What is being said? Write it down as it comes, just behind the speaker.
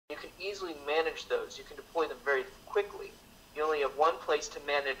you can easily manage those. You can deploy them very quickly. You only have one place to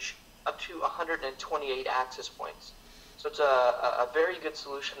manage up to 128 access points. So it's a very good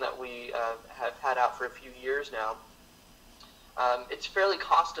solution that we have had out for a few years now. It's fairly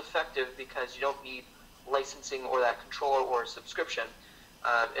cost effective because you don't need licensing or that controller or a subscription.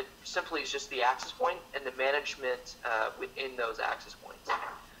 It simply is just the access point and the management within those access points.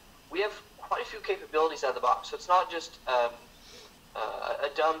 We have quite a few capabilities out of the box, so it's not just a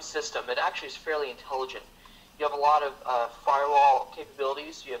dumb system. It actually is fairly intelligent. You have a lot of firewall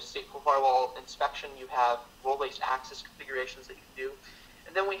capabilities. You have stateful firewall inspection. You have role-based access configurations that you can do.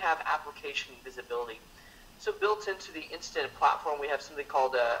 And then we have application visibility. So built into the Instant platform, we have something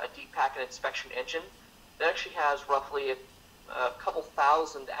called a deep packet inspection engine that actually has roughly a couple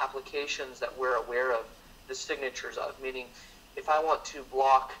thousand applications that we're aware of the signatures of, meaning if I want to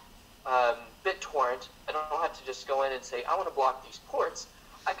block BitTorrent, I don't have to just go in and say, I want to block these ports.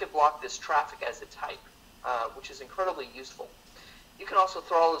 I could block this traffic as a type, which is incredibly useful. You can also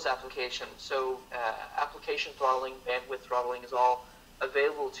throttle those applications. So application throttling, bandwidth throttling is all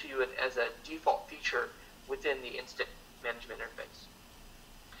available to you as a default feature within the Instant management interface.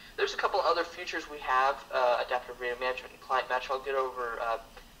 There's a couple other features we have, adaptive radio management and client match. I'll get over,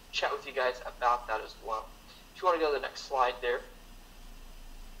 chat with you guys about that as well. If you want to go to the next slide there.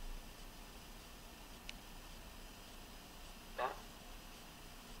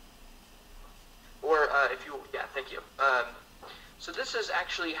 Or if you, yeah, thank you. So this is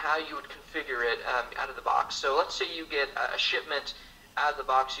actually how you would configure it out of the box. So let's say you get a shipment out of the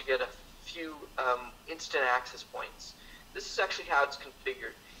box, you get a few instant access points. This is actually how it's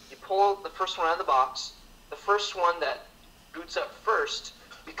configured. You pull the first one out of the box. The first one that boots up first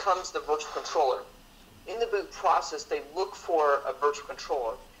becomes the virtual controller. In the boot process, they look for a virtual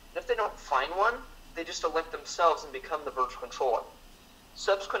controller. And if they don't find one, they just elect themselves and become the virtual controller.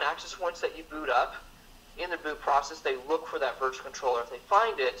 Subsequent access points that you boot up, in the boot process, they look for that virtual controller. If they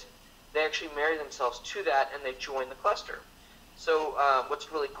find it, they actually marry themselves to that and they join the cluster. So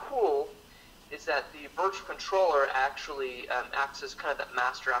what's really cool is that the virtual controller actually acts as kind of that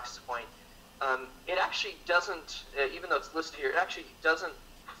master access point. It actually doesn't, even though it's listed here, it actually doesn't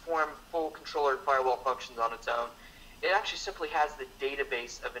perform full controller and firewall functions on its own. It actually simply has the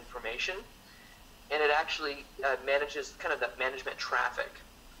database of information, and it actually manages kind of that management traffic.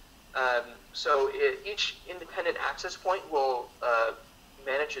 So each independent access point will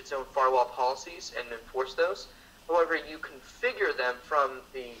manage its own firewall policies and enforce those. However, you configure them from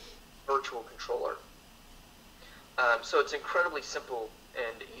the virtual controller. So it's incredibly simple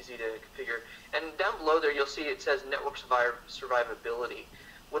and easy to configure. And down below there, you'll see it says network survivability.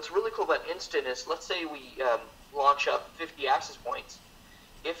 What's really cool about Instant is, let's say we launch up 50 access points.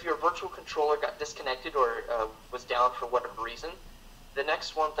 If your virtual controller got disconnected or was down for whatever reason, the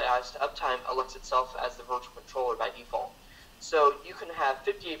next one that adds to uptime elects itself as the virtual controller by default. So you can have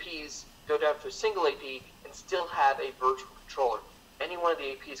 50 APs go down to a single AP and still have a virtual controller. Any one of the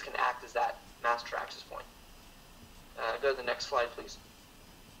APs can act as that master access point. Go to the next slide, please.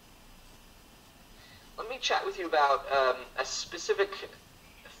 Let me chat with you about a specific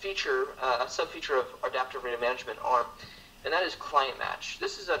feature, a sub-feature of our adaptive radio management ARM, and that is client match.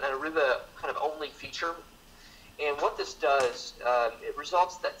 This is an Aruba kind of only feature, and what this does, it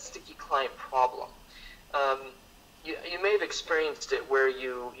resolves that sticky client problem. You may have experienced it where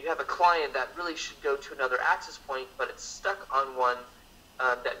you have a client that really should go to another access point, but it's stuck on one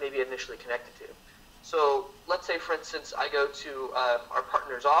that may be initially connected to. So let's say, for instance, I go to our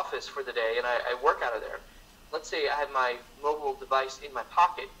partner's office for the day and I work out of there. Let's say I have my mobile device in my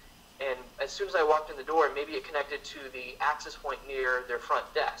pocket, and as soon as I walked in the door, maybe it connected to the access point near their front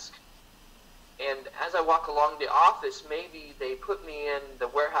desk. And as I walk along the office, maybe they put me in the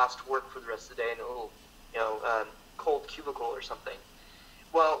warehouse to work for the rest of the day in a little, cold cubicle or something.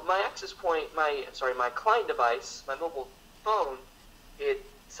 Well, my access point, my client device, my mobile phone,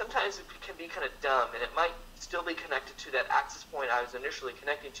 sometimes it can be kind of dumb, and it might still be connected to that access point I was initially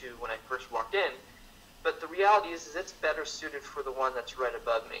connecting to when I first walked in. But the reality is it's better suited for the one that's right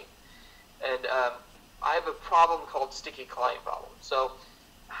above me. And I have a problem called sticky client problem. So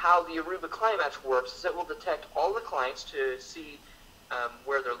how the Aruba Client Match works is it will detect all the clients to see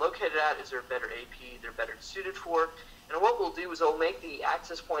where they're located at. Is there a better AP they're better suited for? And what we'll do is it'll make the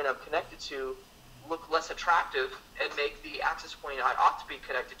access point I'm connected to look less attractive and make the access point I ought to be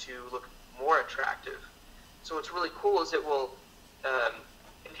connected to look more attractive. So what's really cool is it will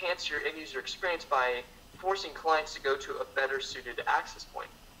enhance your end-user experience by forcing clients to go to a better suited access point,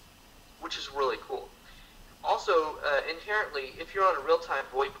 which is really cool. Also, inherently, if you're on a real-time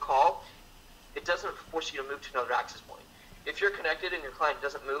VoIP call, it doesn't force you to move to another access point. If you're connected and your client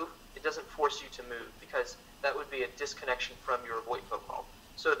doesn't move, it doesn't force you to move because that would be a disconnection from your VoIP phone call.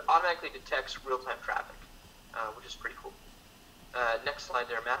 So it automatically detects real-time traffic, which is pretty cool. Next slide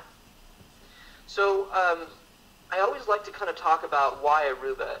there, Matt. So I always like to kind of talk about why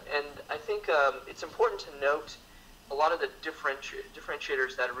Aruba, and I think it's important to note a lot of the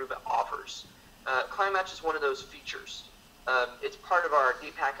differentiators that Aruba offers. Client Match is one of those features. It's part of our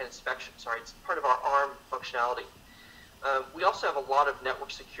deep packet inspection, it's part of our ARM functionality. We also have a lot of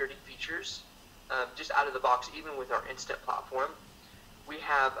network security features just out of the box, even with our Instant platform. We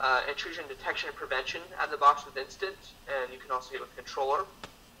have intrusion detection and prevention out of the box with Instant, and you can also get with Controller.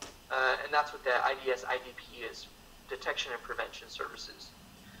 And that's what the IDS IDP is, detection and prevention services.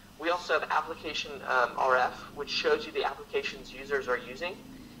 We also have application RF, which shows you the applications users are using,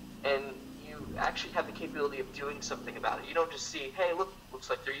 and you actually have the capability of doing something about it. You don't just see, hey, look, looks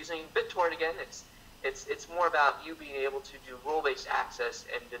like they're using BitTorrent again. It's more about you being able to do role-based access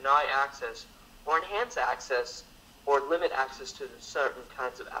and deny access or enhance access or limit access to certain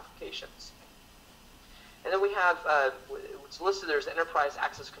kinds of applications. And then we have what's listed there is Enterprise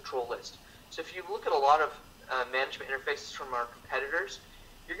Access Control List. So if you look at a lot of management interfaces from our competitors,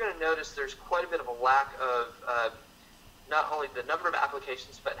 you're going to notice there's quite a bit of a lack of not only the number of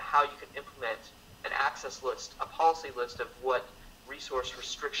applications, but how you can implement an access list, a policy list of what resource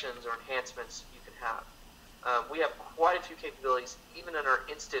restrictions or enhancements you can have. We have quite a few capabilities, even in our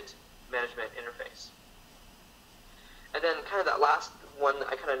Instant management interface. And then kind of that last one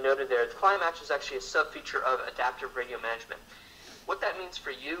I kind of noted there, the Client Match is actually a sub-feature of Adaptive Radio Management. What that means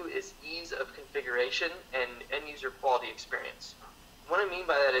for you is ease of configuration and end-user quality experience. What I mean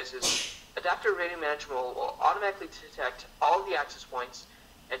by that is Adaptive Radio Management will automatically detect all the access points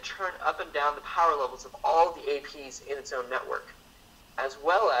and turn up and down the power levels of all the APs in its own network, as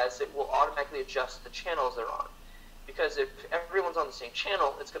well as it will automatically adjust the channels they're on. Because if everyone's on the same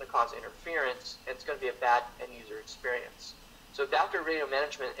channel, it's going to cause interference, and it's going to be a bad end-user experience. So Adaptive Radio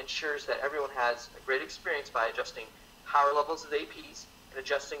Management ensures that everyone has a great experience by adjusting power levels of the APs and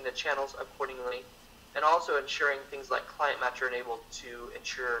adjusting the channels accordingly, and also ensuring things like Client Match are enabled to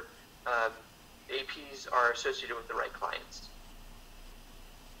ensure APs are associated with the right clients.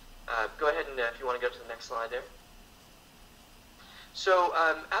 Go ahead and if you want to go to the next slide there. So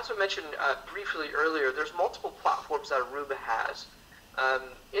as I mentioned briefly earlier, there's multiple platforms that Aruba has.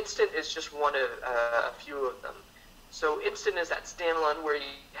 Instant is just one of a few of them. So Instant is that standalone where you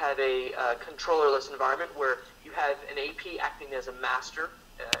have a controllerless environment where you have an AP acting as a master,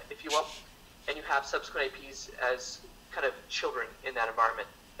 if you will, and you have subsequent APs as kind of children in that environment.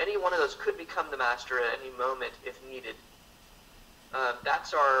 Any one of those could become the master at any moment if needed.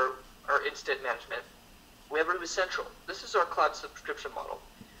 That's our Instant management. We have Aruba Central. This is our cloud subscription model.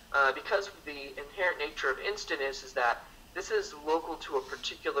 Because the inherent nature of Instant is that this is local to a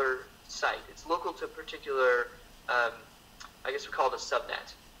particular site. It's local to a particular, I guess we call it a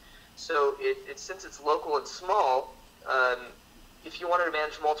subnet. So since it's local and small, if you wanted to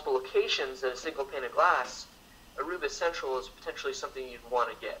manage multiple locations in a single pane of glass, Aruba Central is potentially something you'd want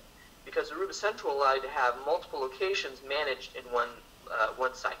to get. Because Aruba Central allows you to have multiple locations managed in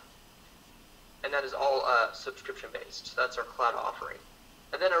one site. And that is all subscription-based. So that's our cloud offering.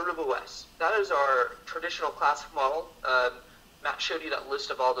 And then Aruba OS. That is our traditional classic model. Matt showed you that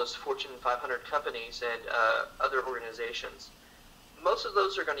list of all those Fortune 500 companies and other organizations. Most of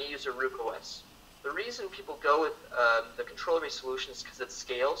those are going to use Aruba OS. The reason people go with the controller-based solution is because it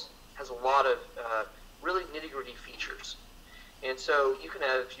scales, has a lot of really nitty-gritty features. And so you can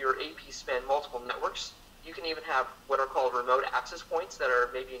have your AP span multiple networks. You can even have what are called remote access points that are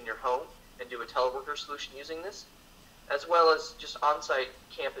maybe in your home and do a teleworker solution using this, as well as just on-site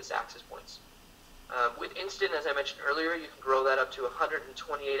campus access points. With Instant, as I mentioned earlier, you can grow that up to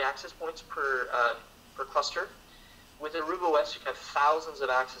 128 access points per cluster. With Aruba OS, you have thousands of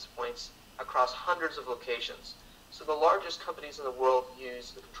access points across hundreds of locations. So the largest companies in the world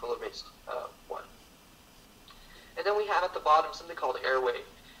use the controller-based one. And then we have at the bottom something called Airwave.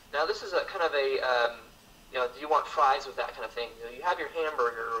 Now this is a kind of a, do you want fries with that kind of thing? You have your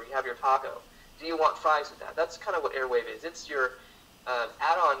hamburger or you have your taco. Do you want fries with that? That's kind of what Airwave is. It's your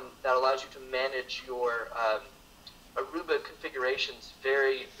add-on that allows you to manage your Aruba configurations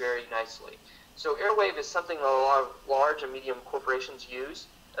very, very nicely. So Airwave is something that a lot of large and medium corporations use,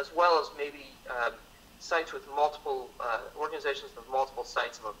 as well as maybe sites with multiple, organizations with multiple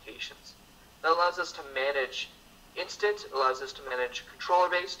sites and locations. That allows us to manage Instant, allows us to manage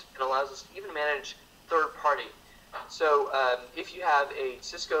controller-based, and allows us to even manage third-party. So if you have a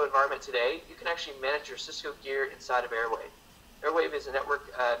Cisco environment today, you can actually manage your Cisco gear inside of Airwave. Airwave is a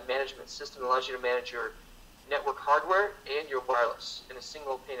network management system that allows you to manage your network hardware, and your wireless in a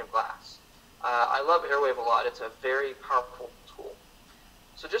single pane of glass. I love Airwave a lot. It's a very powerful tool.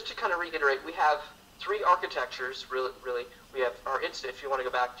 So just to kind of reiterate, we have three architectures, really. We have our Instant, if you want to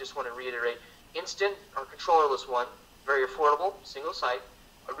go back, just want to reiterate. Instant, our controllerless one, very affordable, single site.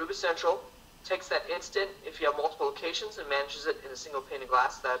 Aruba Central takes that Instant, if you have multiple locations, and manages it in a single pane of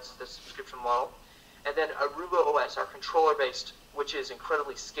glass. That's the subscription model. And then Aruba OS, our controller-based, which is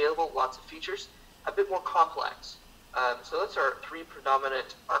incredibly scalable, lots of features, a bit more complex. So that's our three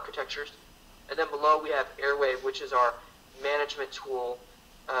predominant architectures. And then below we have Airwave, which is our management tool,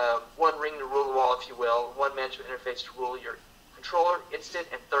 one ring to rule the wall, if you will, one management interface to rule your controller, instant,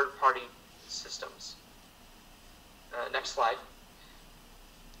 and third-party systems. Next slide.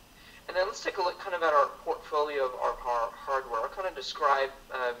 And then let's take a look kind of at our portfolio of our hardware. I'll kind of describe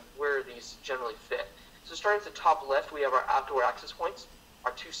where these generally fit. So starting at the top left, we have our outdoor access points,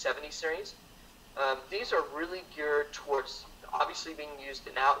 our 270 series. These are really geared towards obviously being used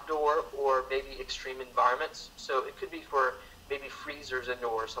in outdoor or maybe extreme environments. So it could be for maybe freezers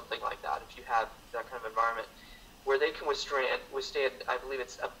indoor or something like that, if you have that kind of environment, where they can withstand, I believe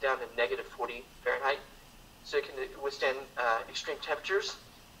it's up down to -40 Fahrenheit. So it can withstand extreme temperatures.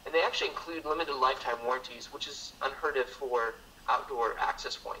 And they actually include limited lifetime warranties, which is unheard of for outdoor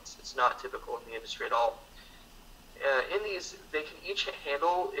access points. It's not typical in the industry at all. In these, they can each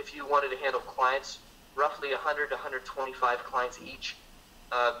handle, if you wanted to handle clients, roughly 100 to 125 clients each.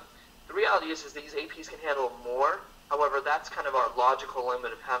 The reality is these APs can handle more. However, that's kind of our logical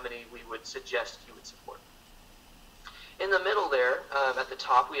limit of how many we would suggest you would support. In the middle there, at the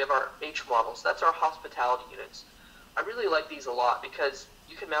top, we have our H models. That's our hospitality units. I really like these a lot because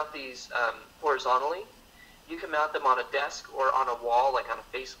you can mount these horizontally. You can mount them on a desk or on a wall, like on a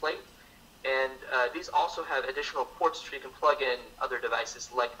faceplate. And these also have additional ports so you can plug in other devices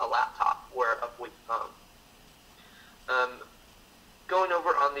like a laptop or a VoIP phone. Going over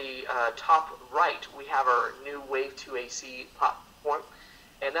on the top right, we have our new Wave 2 AC platform,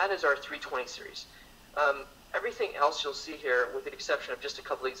 and that is our 320 series. Everything else you'll see here, with the exception of just a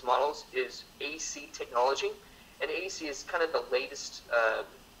couple of these models, is AC technology. And AC is kind of the latest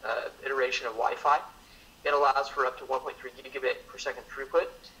iteration of Wi-Fi. It allows for up to 1.3 gigabit per second throughput.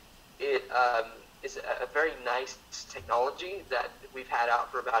 It is a very nice technology that we've had out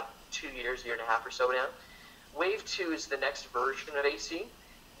for about 2 years, year and a half or so now. Wave 2 is the next version of AC,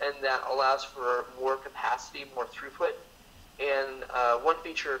 and that allows for more capacity, more throughput, and one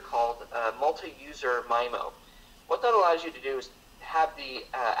feature called multi-user MIMO. What that allows you to do is have the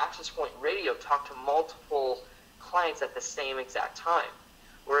access point radio talk to multiple clients at the same exact time.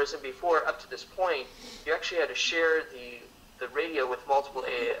 Whereas before, up to this point, you actually had to share the radio with multiple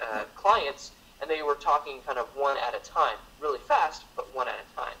clients, and they were talking kind of one at a time, really fast, but one at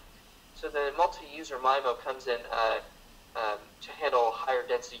a time. So the multi-user MIMO comes in to handle higher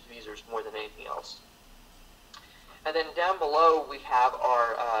density users more than anything else. And then down below, we have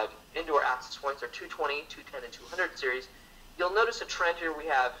our indoor access points, our 220, 210, and 200 series. You'll notice a trend here. We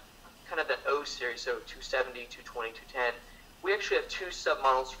have kind of the O series, so 270, 220, 210. We actually have two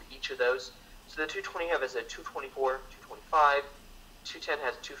submodels for each of those. So the 220 have as a 224, 225, 210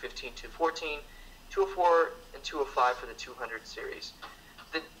 has 215, 214, 204, and 205 for the 200 series.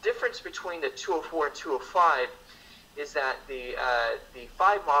 The difference between the 204 and 205 is that the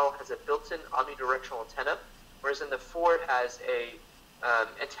 5 model has a built-in omnidirectional antenna, whereas in the 4 it has a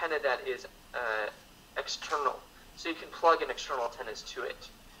antenna that is external. So you can plug in external antennas to it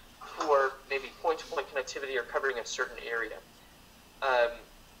for maybe point-to-point connectivity or covering a certain area.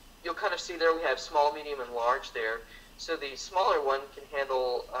 You'll kind of see there we have small, medium, and large there. So the smaller one can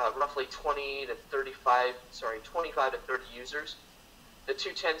handle roughly 25 to 30 users. The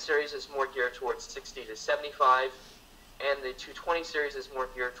 210 series is more geared towards 60 to 75, and the 220 series is more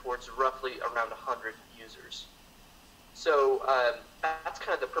geared towards roughly around 100 users. So that's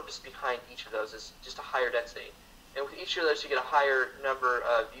kind of the purpose behind each of those, is just a higher density. And with each of those, you get a higher number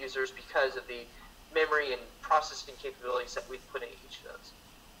of users because of the memory and processing capabilities that we've put in each of those.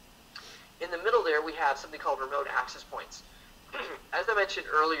 In the middle there, we have something called remote access points. As I mentioned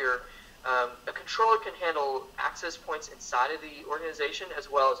earlier, a controller can handle access points inside of the organization as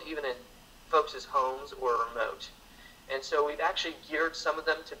well as even in folks' homes or remote. And so we've actually geared some of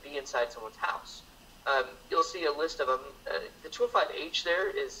them to be inside someone's house. You'll see a list of them. The 205H there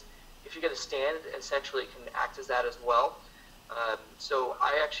is, if you get a stand, essentially it can act as that as well. So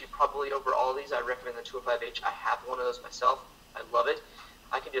I actually probably, over all these, I recommend the 205H. I have one of those myself. I love it.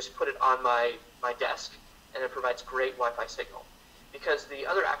 I can just put it on my desk, and it provides great Wi-Fi signal. Because the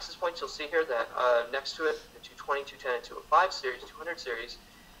other access points you'll see here that next to it, the 220, 210, and 205 series, 200 series,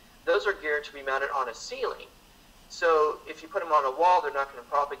 those are geared to be mounted on a ceiling. So if you put them on a wall, they're not going to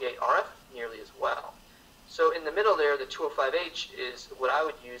propagate RF nearly as well. So in the middle there, the 205H is what I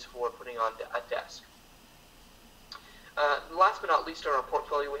would use for putting on a desk. Last but not least in our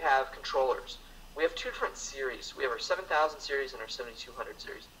portfolio, we have controllers. We have two different series. We have our 7000 series and our 7200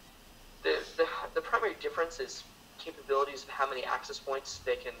 series. The primary difference is capabilities of how many access points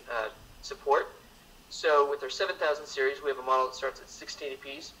they can support. So with our 7000 series, we have a model that starts at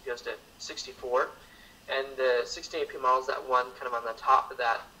 1680p, goes to 64, and the 1680p model is that one kind of on the top of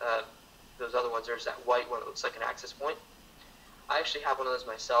that. Those other ones, there's that white one that looks like an access point. I actually have one of those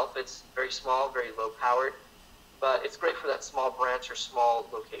myself. It's very small, very low powered, but it's great for that small branch or small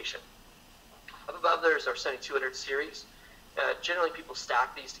location. Up above there's our 7200 series. Generally, people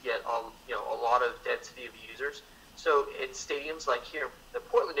stack these to get a lot of density of users. So in stadiums like here, the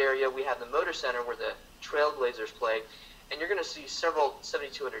Portland area, we have the Motor Center where the Trailblazers play, and you're going to see several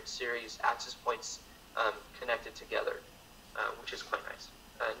 7200 series access points connected together, which is quite nice.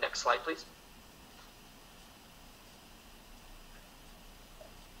 Next slide, please.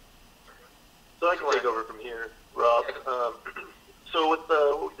 So I can take over from here, Rob. So with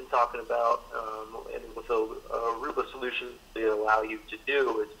what we've been talking about, and with the Aruba solution, they allow you to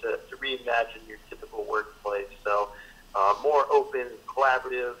do is to reimagine your typical workplace. So more open,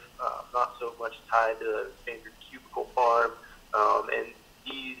 collaborative, not so much tied to a standard cubicle farm. And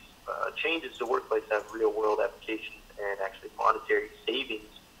these changes to workplace have real-world applications and actually monetary savings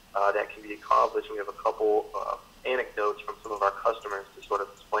that can be accomplished. We have a couple anecdotes from some of our customers to sort of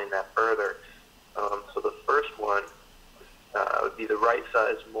explain that further. So the first one would be the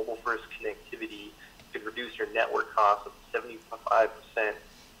right-sized mobile-first connectivity could reduce your network costs of 75%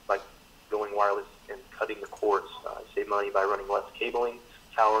 by going wireless and cutting the cords. Save money by running less cabling,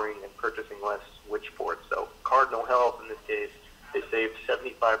 towering, and purchasing less switch ports. So Cardinal Health, in this case, they saved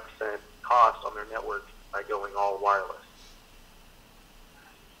 75% cost on their network by going all wireless.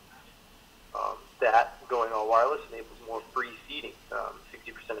 That going all wireless enables more free seating.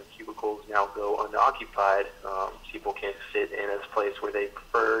 60% of cubicles now go unoccupied. People can't sit in a place where they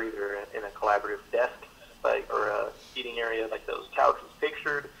prefer, either in a collaborative desk or a seating area like those couches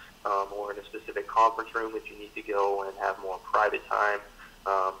pictured, or in a specific conference room if you need to go and have more private time.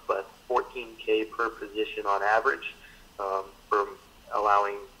 But $14K per position on average, from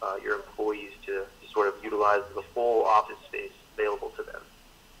allowing your employees to sort of utilize the full office space available to them.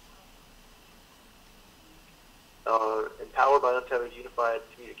 Empowered by Untethered Unified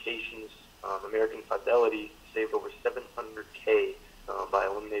Communications, American Fidelity saved over $700K by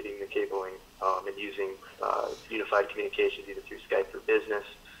eliminating the cabling and using unified communications either through Skype for Business,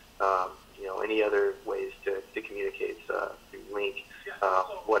 any other ways to communicate through Link,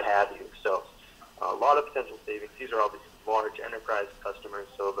 what have you. So a lot of potential savings. These are obviously large enterprise customers,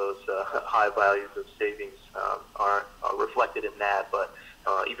 so those high values of savings are reflected in that. But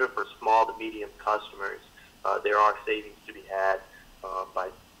even for small to medium customers, there are savings to be had by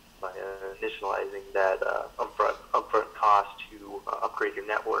initializing that upfront cost to upgrade your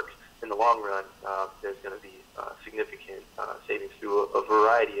network. In the long run, there's going to be significant savings through a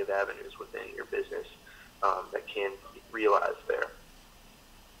variety of avenues within your business that can be realized there.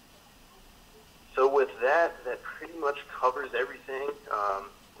 So with that pretty much covers everything.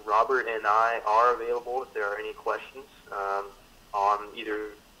 Robert and I are available if there are any questions on either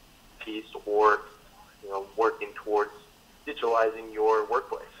piece or working towards digitalizing your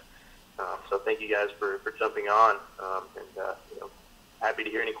workplace. So thank you guys for jumping on, and happy to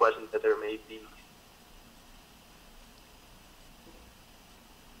hear any questions that there may be.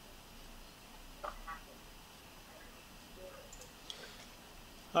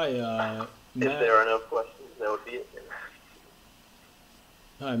 Hi, Matt. If there are no questions, that would be it.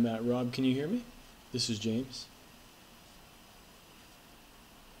 Hi, Matt. Rob, can you hear me? This is James.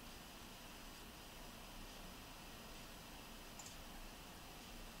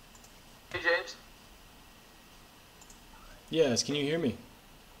 Hey, James. Yes, can you hear me?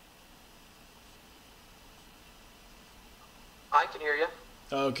 I can hear you.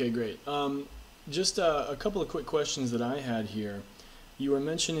 Okay, great. Just a couple of quick questions that I had here. You were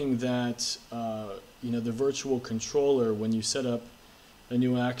mentioning that the virtual controller, when you set up a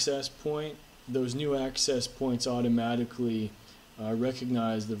new access point, those new access points automatically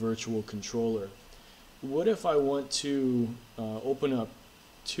recognize the virtual controller. What if I want to open up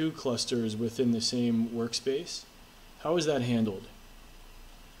two clusters within the same workspace? How is that handled?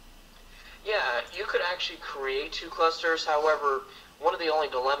 Yeah, you could actually create two clusters. However, one of the only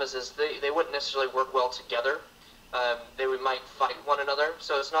dilemmas is they wouldn't necessarily work well together. They might fight one another,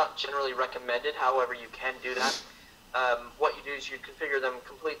 so it's not generally recommended. However, you can do that. what you do is you configure them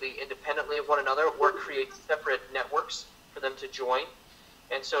completely independently of one another, or create separate networks for them to join.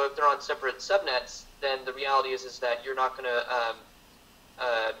 And so if they're on separate subnets, then the reality is that you're not going to,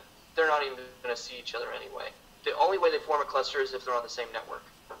 they're not even going to see each other anyway. The only way they form a cluster is if they're on the same network,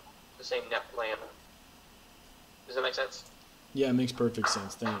 the same net LAN. Does that make sense? Yeah, it makes perfect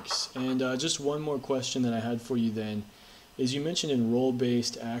sense. Thanks. And just one more question that I had for you then is, you mentioned in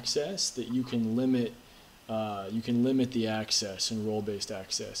role-based access that you can limit the access in role-based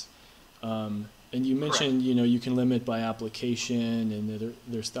access. And you mentioned, Correct. you can limit by application, and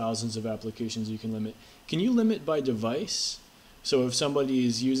there's thousands of applications you can limit. Can you limit by device? So if somebody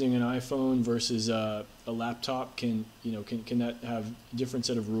is using an iPhone versus a laptop, can that have a different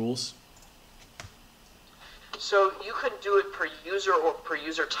set of rules? So you can do it per user or per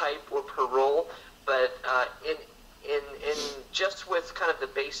user type or per role, but in just with kind of the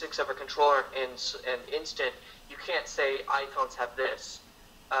basics of a controller and instant, you can't say iPhones have this.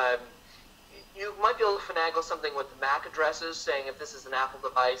 You might be able to finagle something with MAC addresses, saying if this is an Apple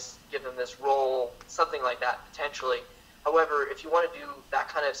device, give them this role, something like that potentially. However, if you want to do that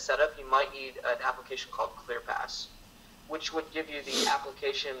kind of setup, you might need an application called ClearPass, which would give you the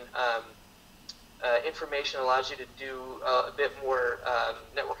application information, allows you to do a bit more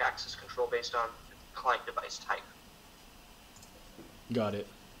network access control based on client device type. Got it.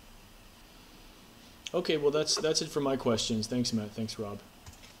 Okay, well that's it for my questions. Thanks, Matt. Thanks, Rob.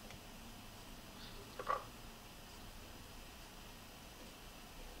 No problem.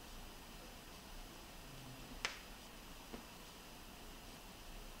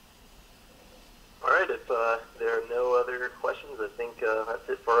 All right, if there are no other questions, I think that's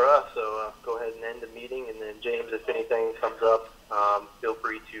it for us. So go ahead and end the meeting. And then, James, if anything comes up, feel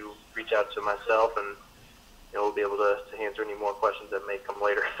free to reach out to myself, and we'll be able to answer any more questions that may come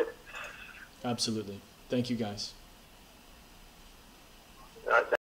later. Absolutely. Thank you, guys. All right.